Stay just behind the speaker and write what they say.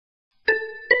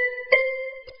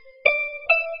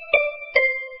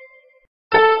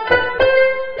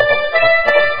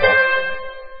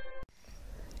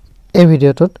এই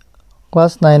ভিডিঅ'টোত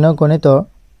ক্লাছ 9 গণিতৰ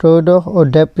ত্ৰয়োদশ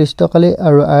অধ্যায় পৃষ্ঠকালি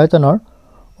আৰু আয়তনৰ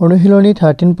অনুশীলনী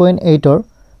 13.8 ৰ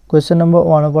কোৱেশ্চন নম্বৰ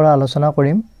 1 ৰ পৰা আলোচনা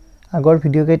কৰিম। আগৰ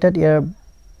ভিডিঅ' কেইটাত ইয়াৰ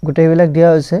গোটেইবিলাক দিয়া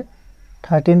হৈছে।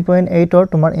 13.8 ৰ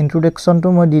তোমাৰ ইন্ট্ৰোডাকচনটো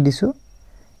মই দি দিছো।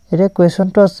 এতিয়া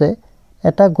কোৱেশ্চনটো আছে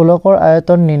এটা গোলকৰ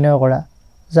আয়তন নিৰ্ণয় কৰা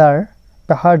যাৰ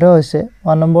ব্যাসাৰ্ধ হৈছে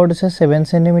 1 নম্বৰত আছে 7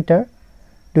 সেন্টিমিটাৰ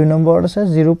 2 নম্বৰত আছে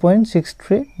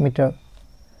 0.63 মিটাৰ।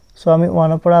 সো আমি 1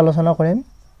 ৰ পৰা আলোচনা কৰিম।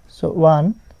 So 1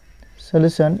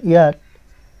 solution ইয়াত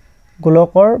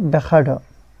গোলকৰ ব্যাসাৰ্ধ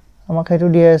আমাক হেতু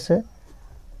দিয়া আছে।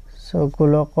 So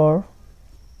গোলকৰ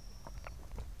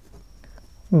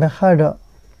ব্যাসাৰ্ধ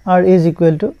r is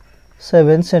equal to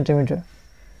 7 cm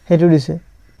হেতু দিছে।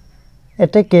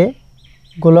 এতেকে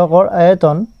গোলকৰ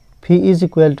আয়তন v is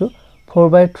equal to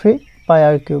 4/3 pi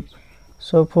r cube।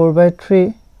 So 4/3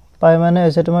 pi মানে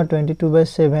হৈছে তোমাৰ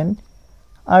 22/7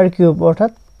 r cube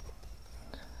অৰ্থাৎ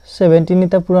 17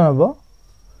 এটা পূৰণ হ'ব।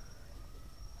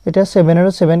 এটা 7 আৰু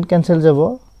 7 কেনসেল যাব।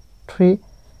 3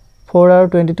 4 আৰু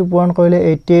 22 পূৰণ কৰিলে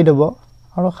 88 হ'ব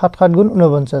আৰু 7 7 গুণ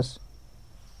 49।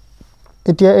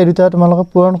 এতিয়া এই দুটা তোমালোকে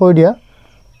পূৰণ কৰি দিয়া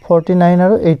 49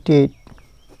 আৰু 88।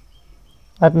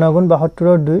 8 9 গুণ 72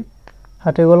 আৰু 2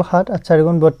 7 গ'ল 7 8 4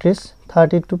 গুণ 32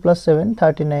 32 plus 7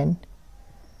 39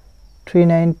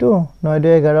 392 9 2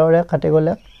 11 और 1 7 গ'ল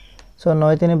 1 সো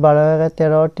 9 3 12 1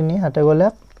 13 और 3 7 গ'ল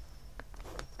 1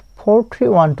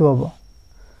 4312 হ'ব।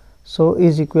 So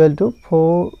is equal to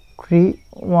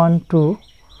 4312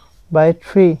 by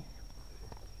 3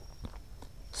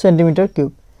 centimeter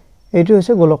cube। এইটো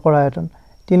হৈছে গোলকৰ আয়তন।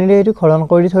 তিনিৰে এইটো হৰণ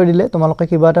কৰি থৈ দিলে তোমালোকে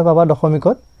কিবা এটা পাবা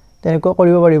দশমিকত তেনেকুৱা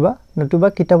কৰিব পাৰিবা, নতুবা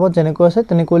কিতাপত যেনেকৈ আছে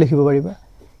তেনেকৈ লিখিব পাৰিবা।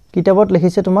 কিতাপত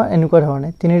লিখিছে তোমাৰ এনেকুৱা ধৰণে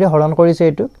তিনিৰে হৰণ কৰিছে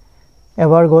এইটো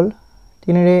এবাৰ গ'ল,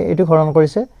 তিনিৰে এইটো হৰণ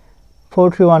কৰিছে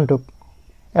 4312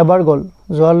 এবাৰ গ'ল,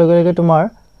 যোৱাৰ লগে লগে তোমাৰ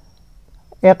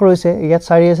 1 ৰৈছে, ইয়াত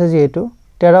 4 আছে যেহেতু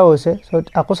 13 হৈছে, সো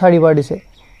আকৌ 4 বাৰ দিছে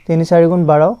 3 4 গুণ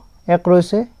 12 1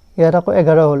 ৰৈছে, ইয়াত আকৌ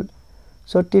 11 হ'ল,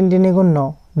 সো 3 3 গুণ 9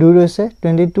 2 ৰৈছে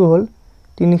 22 হ'ল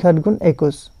 3 7 গুণ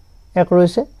 21 1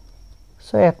 ৰৈছে,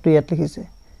 সো 1 টো ইয়াত লিখিছে।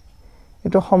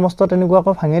 এটো সমস্ত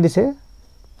তেনেকুৱাকৈ ভাঙি দিছে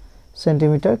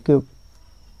সেন্টিমিটাৰ কিউব।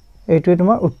 এইটোৱে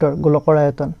তোমাৰ উত্তৰ গোলকৰ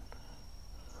আয়তন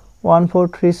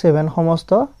 1437 সমস্ত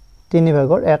 3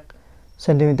 ভাগৰ 1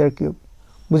 সেন্টিমিটাৰ কিউব।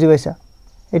 বুজি পাইছা?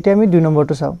 এতিয়া আমি 2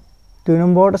 নম্বৰটো চাও। 2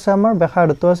 নম্বৰত আছে আমাৰ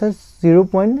ব্যাসাৰ্ধটো আছে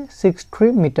 0.63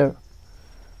 মিটাৰ।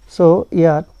 সো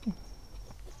ইয়াত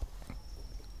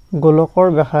গোলকৰ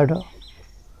ব্যাসাৰ্ধ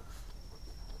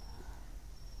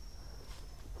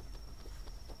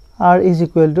r is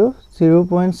equal to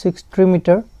 0.63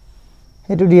 metre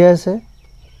হেতু দিয়া আছে।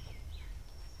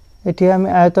 এতিয়া আমি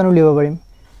আয়তন উলিয়াব পাৰিম।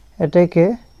 এতেকে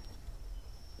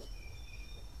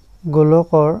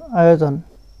গোলকৰ আয়তন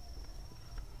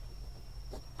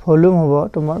ভলিউম হ'ব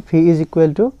তোমাৰ v is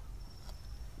equal to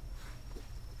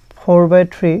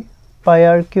 4/3 pi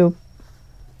r cube।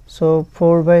 So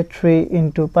 4/3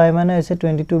 into pi মানে হৈছে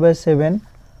 22/7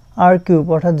 r cube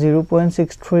অৰ্থাৎ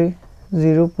 0.63 7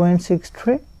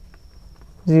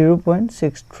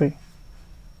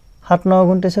 9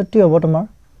 গুণ 63 হ'ব তোমাৰ।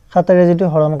 7 ৰে যেটো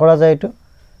হৰণ কৰা যায় এটো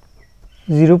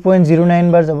 0.09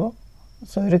 বাৰ যাব,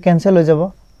 সো এটো কেনসেল হৈ যাব।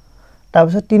 তাৰ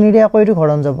পিছত 3 ৰে আকৌ এটো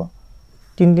হৰণ যাব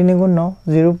 3 3 গুণ 9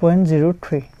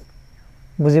 0.03।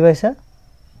 বুজি পাইছা?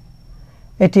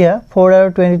 এতিয়া 4 আৰু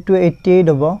 22 88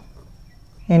 হ'ব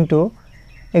ইনটু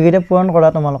এগিটা পূৰণ কৰা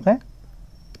তোমালোকে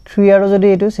 3 আৰু যদি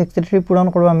এটো 63 পূৰণ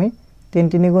কৰো আমি 3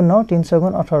 3 গুণ 9 3 6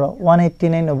 গুণ 18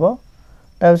 189 হ'ব।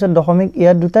 তাৰ পিছত দশমিক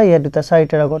ইয়াত দুটা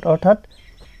 4টাৰ আগত অৰ্থাৎ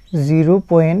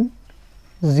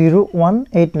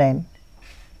 0.0189।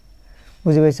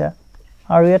 বুজি পাইছা?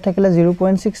 আৰু ইয়াত থাকিলে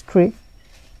 0.63।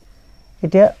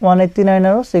 এতিয়া 189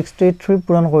 আৰু 63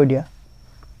 পূৰণ কৰি দিয়া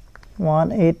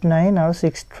 189 আৰু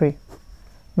 63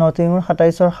 9 3 গুণ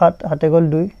 27 और 7 7 গ'ল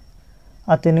 2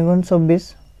 8 3 গুণ 24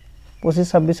 25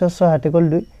 26 और 6 7 গ'ল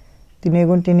 2 3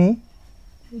 গুণ 3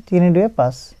 3 2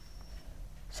 5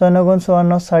 6 9 গুণ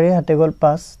 54 4 7 গ'ল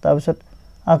 5 তাৰ পিছত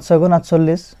 8 6 গুণ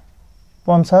 48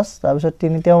 50 তাৰ পিছত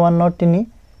 3 53 3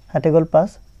 7 গ'ল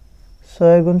 5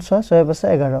 6 গুণ 6 6 5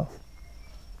 11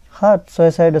 7 6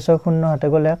 4 10 0 7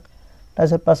 গ'ল 1 তাৰ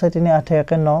পিছত 5 3 8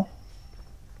 1 9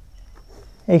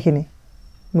 এইখিনি।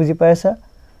 বুজি পাইছা?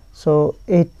 So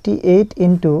 88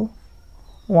 into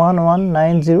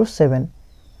 11907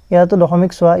 ইয়াতো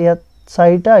দশমিক চোৱা, ইয়াত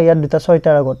 4টা ইয়াত দুটা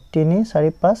 6টাৰ আগত 3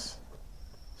 4 5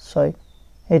 6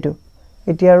 এইটো।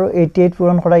 এতিয়া আৰু 88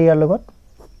 পূৰণ কৰা ইয়াৰ লগত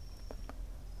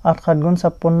 8 7 গুণ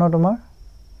 56 তোমাৰ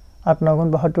 8 9 গুণ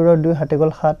 72 আৰু 2 7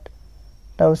 গ'ল 7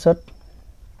 তাৰ পিছত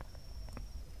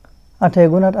 8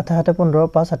 গুণ 8 8 7 15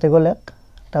 5 7 গ'ল 1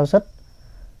 তাৰ পিছত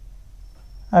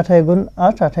 8 গুণ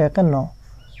 8 8 1 9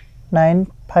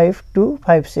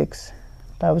 95256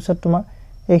 তাৰপিছত তোমাৰ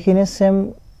এইখিনি সেম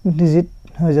ডিজিট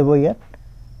হৈ যাব ইয়াত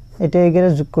এটা এগেৰে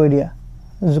যোগ কৰি দিয়া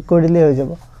যোগ কৰি দিলে হৈ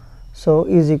যাব সো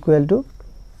ইজ ইকুৱেল টু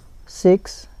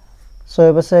 6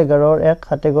 6 পাছে 11 1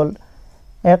 হাতে গল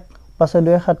 1 পাছে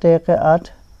 2 হাতে 1 8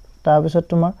 তাৰপিছত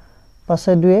তোমাৰ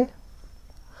পাছে 2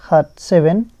 7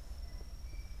 7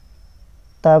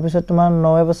 তাৰপিছত তোমাৰ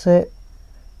 9 পাছে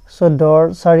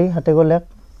 14 4 হাতে গল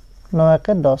 1 9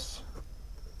 1 10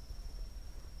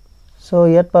 সো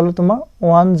ইয়াত পালো তোমাৰ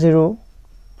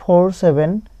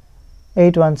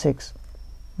 1047816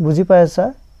 বুজি পাইছা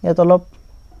ইয়াত অলপ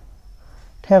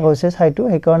ঠেক হৈছে চাইটো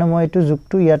এই কাৰণে মই এটো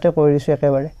যোগটো ইয়াতে কৰি দিছো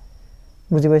একেবাৰে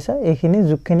বুজি পাইছা এইখিনি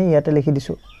যোগখিনি ইয়াতে লিখি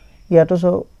দিছো ইয়াতো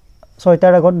 6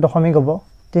 টাৰ আগত দশমিক হ'ব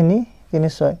 3 3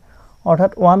 6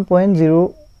 অৰ্থাৎ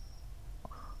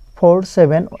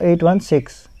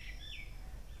 1.047816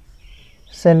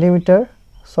 সেন্টিমিটাৰ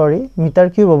সৰি মিটাৰ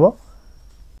কিউব হ'ব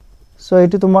সো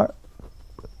এটো তোমাৰ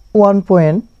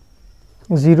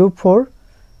 1.04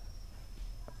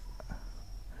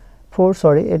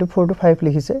 সৰি এটো 4 to 5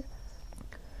 লিখিছে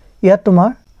ইয়াত তোমাৰ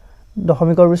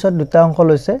দশমিকৰ পিছত দুটা অংক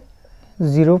লৈছে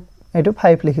 0 এটো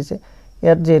 5 লিখিছে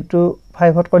ইয়াত যেটো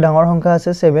 5 হতকৈ ডাঙৰ সংখ্যা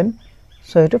আছে 7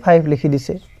 সো এটো 5 লিখি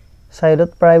দিছে সাইডত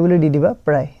প্ৰায় বুলি দি দিবা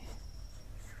প্ৰায়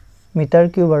মিটাৰ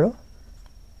কিউব আৰু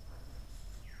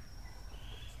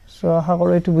সো আশা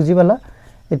কৰো এটো বুজি পালা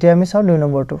এতিয়া আমি চাও 2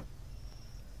 নম্বৰটো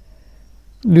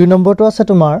 2 নম্বৰটো আছে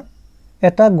তোমাৰ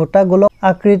এটা গোটা গোলক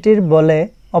আকৃতিৰ বলে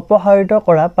অপসাৰিত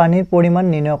কৰা পানীৰ পৰিমাণ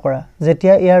নিৰ্ণয় কৰা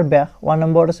যেতিয়া ইয়াৰ ব্যাস 1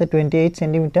 নম্বৰত আছে 28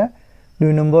 সেন্টিমিটাৰ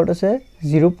 2 নম্বৰত আছে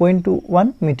 0.21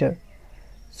 মিটাৰ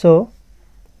সো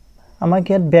আমাক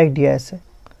ইয়াত ব্যাস দিয়া আছে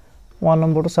 1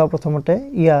 নম্বৰটো চাও প্ৰথমতে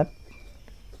ইয়াত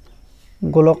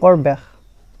গোলকৰ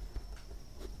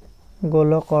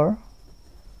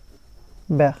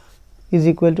ব্যাস is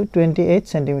equal to 28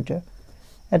 সেন্টিমিটাৰ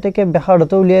এটাকে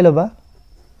ব্যাসাৰ্ধটো উলিয়াই লবা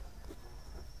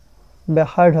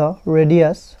ব্যাসাৰ্ধ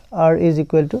ৰেডিয়াস r is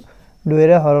equal to 2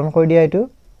 এৰে হৰণ কৰি দিয়া এটো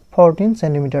 14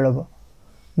 সেন্টিমিটাৰ হ'ব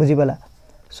বুজি পালা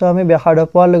সো আমি ব্যাসাৰ্ধ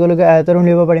পোৱাৰ লগে লগে আয়তন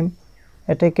উলিয়াব পাৰিম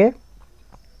এটাকে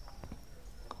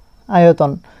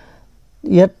আয়তন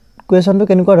ইয়াত কোৱেশ্যনটো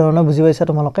কেনেকুৱা ধৰণৰ বুজি পাইছা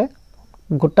তোমালোকে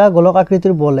গোটা গোলক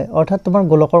আকৃতিৰ বলে অৰ্থাৎ তোমাৰ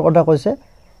গোলকৰ কথা কৈছে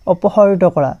অপসাৰিত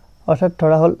কৰা অৰ্থাৎ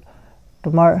ধৰা হল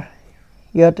তোমাৰ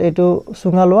ইয়াত এটো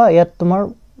সুঙা লোৱা ইয়াত তোমাৰ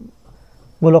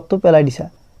গোলকটো পেলাই দিছা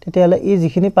তেতিয়ালে এই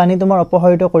যিখিনি পানী তোমাৰ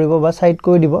অপসাৰিত কৰিব বা সাইড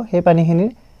কৰি দিব সেই পানীখিনিৰ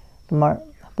তোমাৰ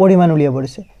পৰিমাণ উলিয়াব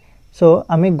দিছে সো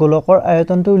আমি গোলকৰ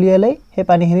আয়তনটো উলিয়ালে সেই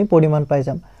পানীখিনিৰ পৰিমাণ পাই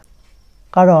যাম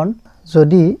কাৰণ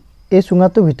যদি এই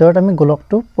সুঙাটোৰ ভিতৰত আমি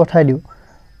গোলকটো পঠাই দিও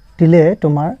দিলে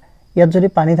তোমাৰ ইয়াত যদি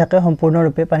পানী থাকে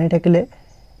সম্পূৰ্ণৰূপে পানী থাকিলে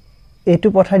এটো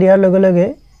পঠাই দিয়াৰ লগে লগে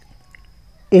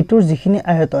এটোৰ যিখিনি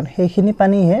আয়তন সেইখিনি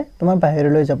পানীহে তোমাৰ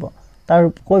বাহিৰলৈ যাব তাৰ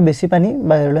কৈ বেছি পানী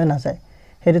বাহিৰলৈ নাযায়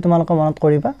হেতু তোমালোক মনত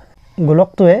কৰিবা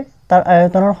গোলকটোৱে তাৰ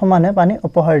আয়তনৰ সমানে পানী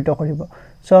অপসাৰিত কৰিব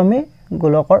সো আমি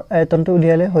গোলকৰ আয়তনটো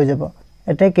উলিয়ালে হৈ যাব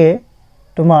এটাকে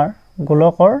তোমাৰ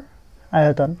গোলকৰ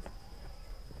আয়তন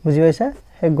বুজি পাইছা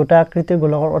হে গোটা আকৃতিৰ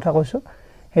গোলকৰ কথা কৈছো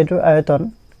হেতুৰ আয়তন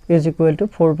is equal to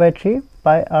 4/3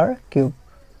 pi r cube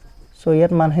so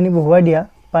ইয়াত মানখিনি বহুৱাই দিয়া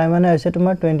পাই মানে হৈছে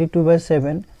তোমাৰ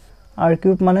 22/7 r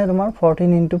cube মানে তোমাৰ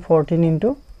 14 into 14 into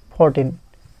 14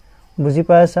 বুজি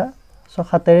পাইছা সো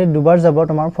হাতেৰে দুবাৰ যাব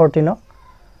তোমাৰ 14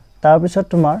 তাৰ পিছত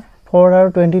তোমাৰ 4 আৰু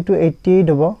 22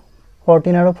 88 হ'ব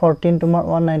 14 আৰু 14 তোমাৰ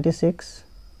 196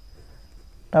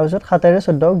 তাৰ পিছত হাতেৰে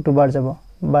 14 দুবাৰ যাব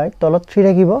বাই তলত 3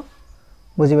 থাকিব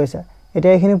বুজি পাইছা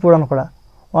এতিয়া এইখিনি পূৰণ কৰা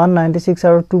 196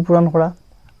 আৰু 2 পূৰণ কৰা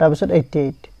তাৰ পিছত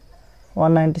 88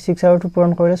 196 আৰু 2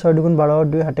 পূৰণ কৰিলে 6 দুগুণ 12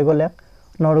 2 হাতে গল 1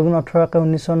 9 দুগুণ 18 কে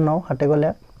 1909 হাতে গল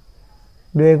 1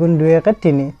 2 গুণ 2 কে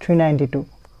 3 392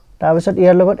 তাৰ পিছত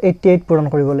ইয়াৰ লগত 88 পূৰণ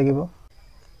কৰিব লাগিব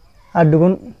 8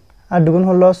 দুগুণ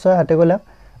 16 6 হাতে গল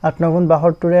 1 8 9 গুণ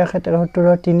 72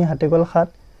 73 3 হাতে গল 7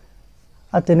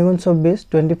 আর 3 গুণ 24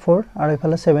 24 আর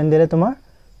ইফালে 7 দিলে তোমার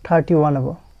 31 হ'ব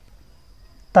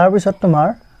তাৰ পিছত তোমাৰ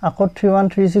আকৌ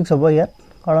 3136 হ'ব ইয়াত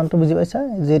কাৰণটো বুজি পাইছা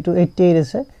যেটো 88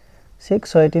 আছে 6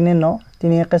 6 3 9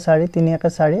 3 1 4 3 1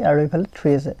 4 আৰু ইফালে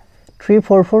 3 আছে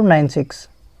 34496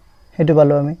 হেতু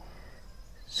পালো আমি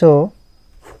সো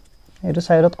এটো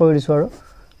সাইডত কৰি দিছো আৰু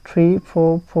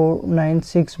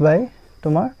 34496 বাই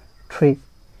তোমাৰ 3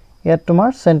 ইয়াত তোমাৰ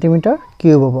সেন্টিমিটাৰ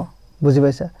কিউব হ'ব বুজি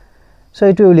পাইছা সো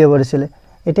এটো উলিয়াব দিছিলে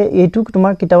এটা এটো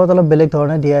তোমাৰ কিতাপত অলপ বেলেগ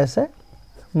ধৰণে দিয়া আছে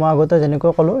মই আগতে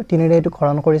যেনেকৈ কলো তিনিৰে এটো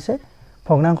খৰণ কৰিছে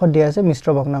ভগ্নাংশত দিয়া আছে মিশ্ৰ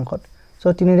ভগ্নাংশত সো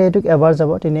তিনিৰে এটো এবাৰ যাব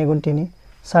 3 গুণ 3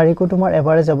 4 কো তোমাৰ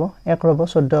এবাৰে যাব 1 ৰব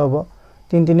 14 হ'ব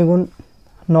 3 3 গুণ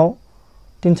 9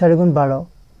 3 4 গুণ 12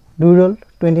 2 ৰল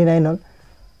 29 হল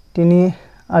 3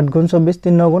 8 গুণ 24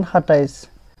 3 9 গুণ 27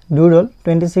 2 ৰল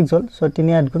 26 হল সো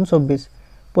 3 8 গুণ 24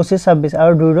 25 26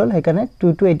 আৰু 2 ৰল হেকানে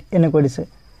 2 to 8 এনে কৰি দিছে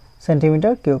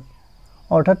সেন্টিমিটাৰ কিউব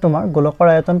অৰ্থাৎ তোমাৰ গোলকৰ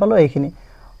আয়তন পালো এইখিনি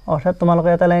অৰ্থাৎ তোমালোকে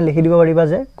এটা লাইন লিখি দিব পাৰিবা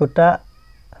যে গোটা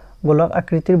গোলক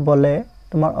আকৃতিৰ বলে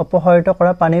তোমাৰ অপসাৰিত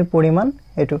কৰা পানীৰ পৰিমাণ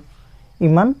এটো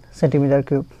ইমান সেন্টিমিটাৰ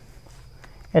কিউব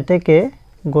এতেকে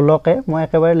গোলকে মই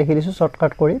একেবাৰে লিখি দিছো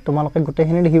শৰ্টকাট কৰি তোমালোকে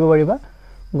গুটেখিনি লিখিব পাৰিবা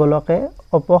গোলকে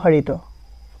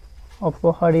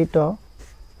অপসাৰিত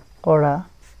কৰা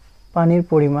পানীৰ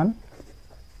পৰিমাণ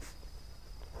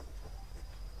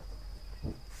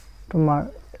তোমাৰ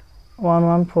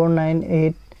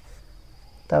 11498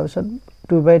 তাৰপিছত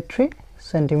 2/3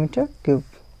 সেন্টিমিটাৰ কিউব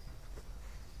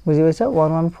বুজি পাইছা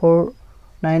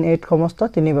 11498 সমস্ত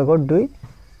 3/2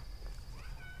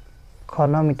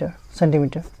 ঘনমিটাৰ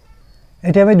সেন্টিমিটাৰ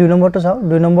এতিয়া আমি 2 নম্বৰটো চাও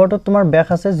 2 নম্বৰটো তোমাৰ ব্যাস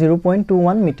আছে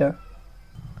 0.21 মিটাৰ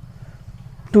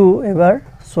 2 এবাৰ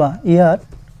সোৱা ইয়াত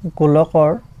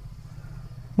গোলকৰ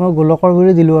মই গোলকৰ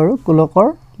গুৰি দিলো আৰু গোলকৰ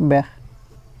ব্যাস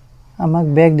আমাক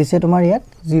ব্যাস দিছে তোমাৰ ইয়াত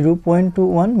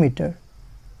 0.21 মিটাৰ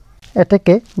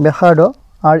এতেকে ব্যাসাৰ্ধ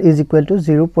r is equal to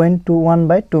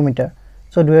 0.21/2 metre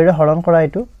so 2 এৰে হৰণ কৰা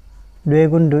এটো 2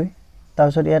 গুণ 2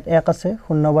 তাৰপিছত ইয়াত 1 আছে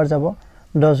 0 বাৰ যাব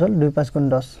 10 হল 2 5 গুণ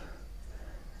 10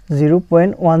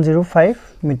 0.105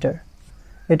 মিটাৰ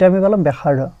এটা আমি বলম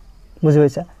ব্যাসাৰ্ধ বুজি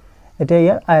পাইছা এটা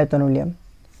ইয়াৰ আয়তন উলিয়াম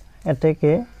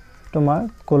এতেকে তোমাৰ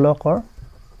গোলকৰ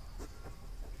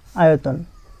আয়তন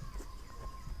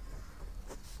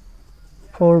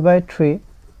 4/3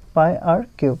 pi r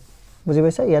cube বুজি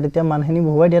পাইছা ইয়াত এতিয়া মানখিনি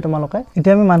বহুৱাই দিয়া তোমালোকে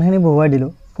এতিয়া আমি মানখিনি বহুৱাই দিলো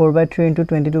 4/3 into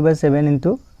 22/7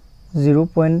 into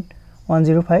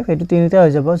 0.105 এটো তিনিটা হৈ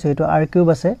যাব যেটো r cube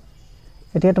আছে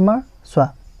এতিয়া তোমাৰ সোৱা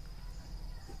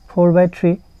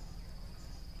 4/3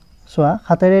 সোৱা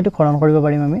হাতেৰে এটো হৰণ কৰিব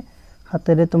পাৰিম আমি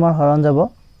হাতেৰে তোমাৰ হৰণ যাব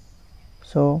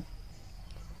সো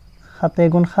 7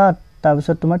 গুণ 7 তাৰ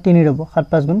পিছত তোমাৰ 3 ৰব 7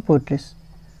 5 গুণ 35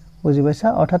 বুজি পাইছা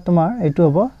অৰ্থাৎ তোমাৰ এটো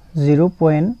হ'ব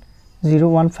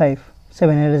 0.015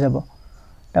 7 এৰে যাব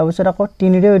তাৰ পিছত আকৌ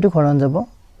 3 ৰে এটো হৰণ যাব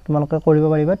তোমালোকে কৰিব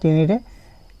পাৰিবা 3 ৰে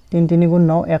 3 3 গুণ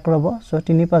 9 1 ৰব সো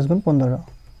 3 5 গুণ 15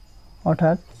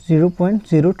 অৰ্থাৎ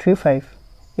 0.035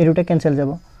 এৰুটা কেনসেল যাব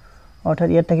অৰ্থাৎ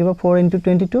ইয়াত থাকিব 4 into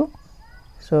 22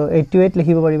 সো 88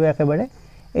 লিখিব পাৰিবা একেবাৰে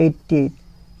 88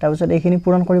 তাৰ পিছত এইখিনি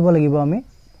পূৰণ কৰিব লাগিব আমি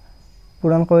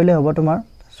পূৰণ কৰিলে হ'ব তোমাৰ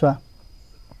সোৱা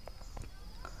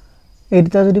এই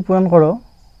দুটা যদি পূৰণ কৰো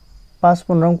 5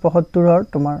 15 75 ৰ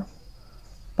তোমাৰ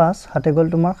 5 হাতে গল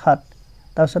তোমাৰ 7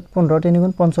 তাৰ পিছত 15 3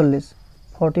 গুণ 45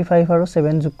 45 আৰু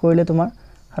 7 যোগ কৰিলে তোমাৰ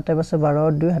হাতে পাছে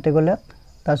 12 2 হাতে গল 1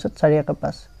 তাৰ পিছত 4 1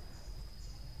 5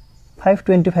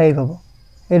 525 হ'ব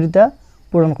এই দুটা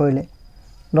পূৰণ কৰিলে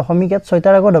দশমিক ইয়াত 6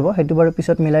 টাৰ আগত হ'ব হেতু বাৰু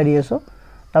পিছত মিলাই দি আছো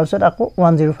তাৰ পিছত আকৌ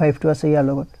 105 টো আছে ইয়াৰ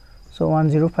লগত সো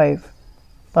 105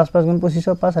 5 5 গুণ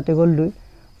 25 5 হাতে গল 2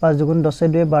 5 2 গুণ 10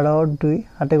 2 12 2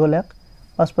 হাতে গল 1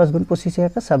 5 5 গুণ 25 1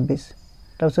 26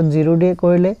 তাৰ পিছত 0 দিয়ে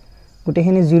কৰিলে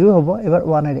গুটেখিনি 0 হ'ব এবাৰ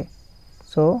 1 এৰে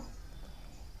সো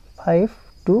 5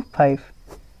 2 5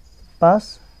 5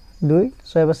 2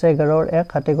 6 পাছে 11 और 1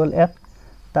 হাতে গল 1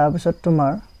 তাৰ পিছত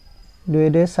তোমাৰ 2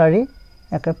 2 4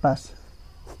 1 5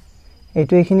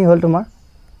 এটো এখিনি হল তোমাৰ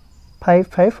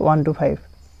 55125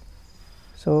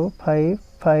 সো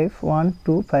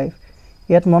 55125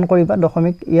 ইয়াত মন কৰিবা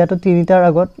দশমিক ইয়াতো 3 টাৰ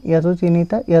আগত ইয়াতো 3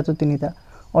 টা ইয়াতো 3 টা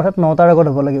অৰ্থাৎ 9 টাৰ আগত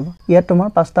হ'ব লাগিব ইয়াত তোমাৰ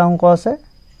 5 টা অংক আছে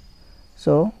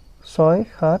সো 6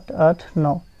 7 8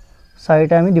 9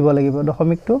 চাৰিটা আমি দিব লাগিব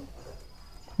দশমিকটো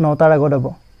 9 টাৰ আগত হ'ব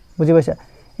বুজি পাইছা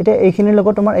এটা এইখিনিৰ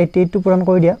লগত তোমাৰ 88 টো পূৰণ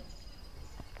কৰি দিয়া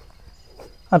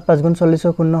 8 5 গুণ 40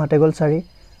 0 হাতে গল 4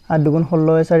 8 2 গুণ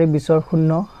 16 4 20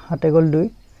 0 হাতে গল 2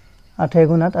 8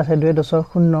 গুণ 8 8 2 10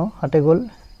 0 হাতে গল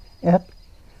 1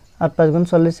 8 5 গুণ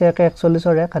 40 1 41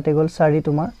 और 1 হাতে গল 4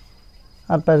 তোমাৰ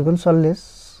 8 5 গুণ 40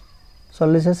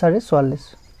 40 4 44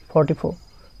 44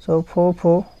 সো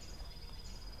 44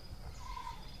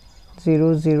 0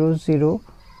 0 0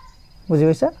 বুজি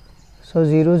পাইছা সো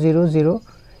 0 0 0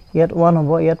 ইয়াত 1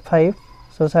 হ'ব ইয়াত 5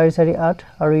 সো 4 4 8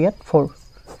 আৰু ইয়াত 4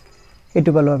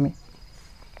 এটো পালো আমি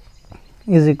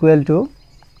is equal to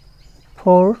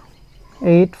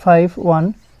 4851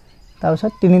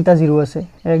 তাৰপিছত 3 টা 0 আছে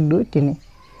 1 2 3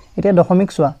 এতিয়া দশমিক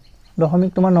সোৱা দশমিক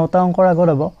তোমাৰ 9 টা অংকৰ আগত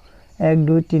হ'ব 1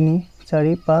 2 3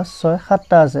 4 5 6 7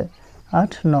 টা আছে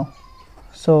 8 9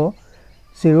 সো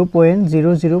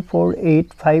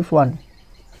 0.004851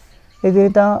 এই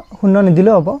যেটা শূন্য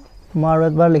নিদিলে হ'ব মই আৰু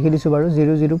একবাৰ লিখি দিছো বাৰু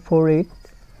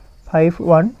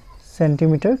 0.04851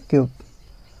 সেন্টিমিটাৰ কিউব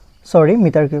সৰি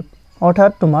মিটাৰ কিউব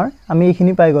অৰ্থাৎ তোমাৰ আমি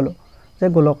এইখিনি পাই গলো যে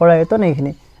গোলকৰ আয়তন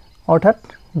এইখিনি অৰ্থাৎ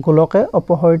গোলকে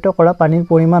অপসাৰিত কৰা পানীৰ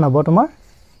পৰিমাণ হ'ব তোমাৰ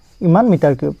ইমান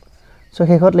মিটাৰ কিউব সো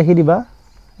শেষত লিখি দিবা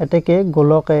এতেকে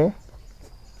গোলকে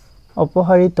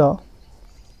অপসাৰিত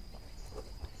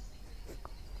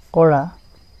কৰা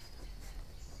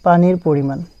পানীৰ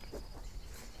পৰিমাণ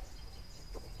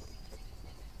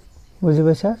বুজি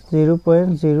পাইছা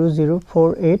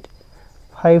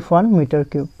 0.004851 মিটাৰ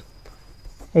কিউব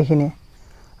এইখিনি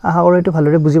আশা কৰো এটো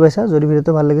ভালদৰে বুজি পাইছা যদি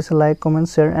ভিডিওটো ভাল লাগিছে like comment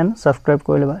share and subscribe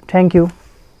কৰি লবা থ্যাংক ইউ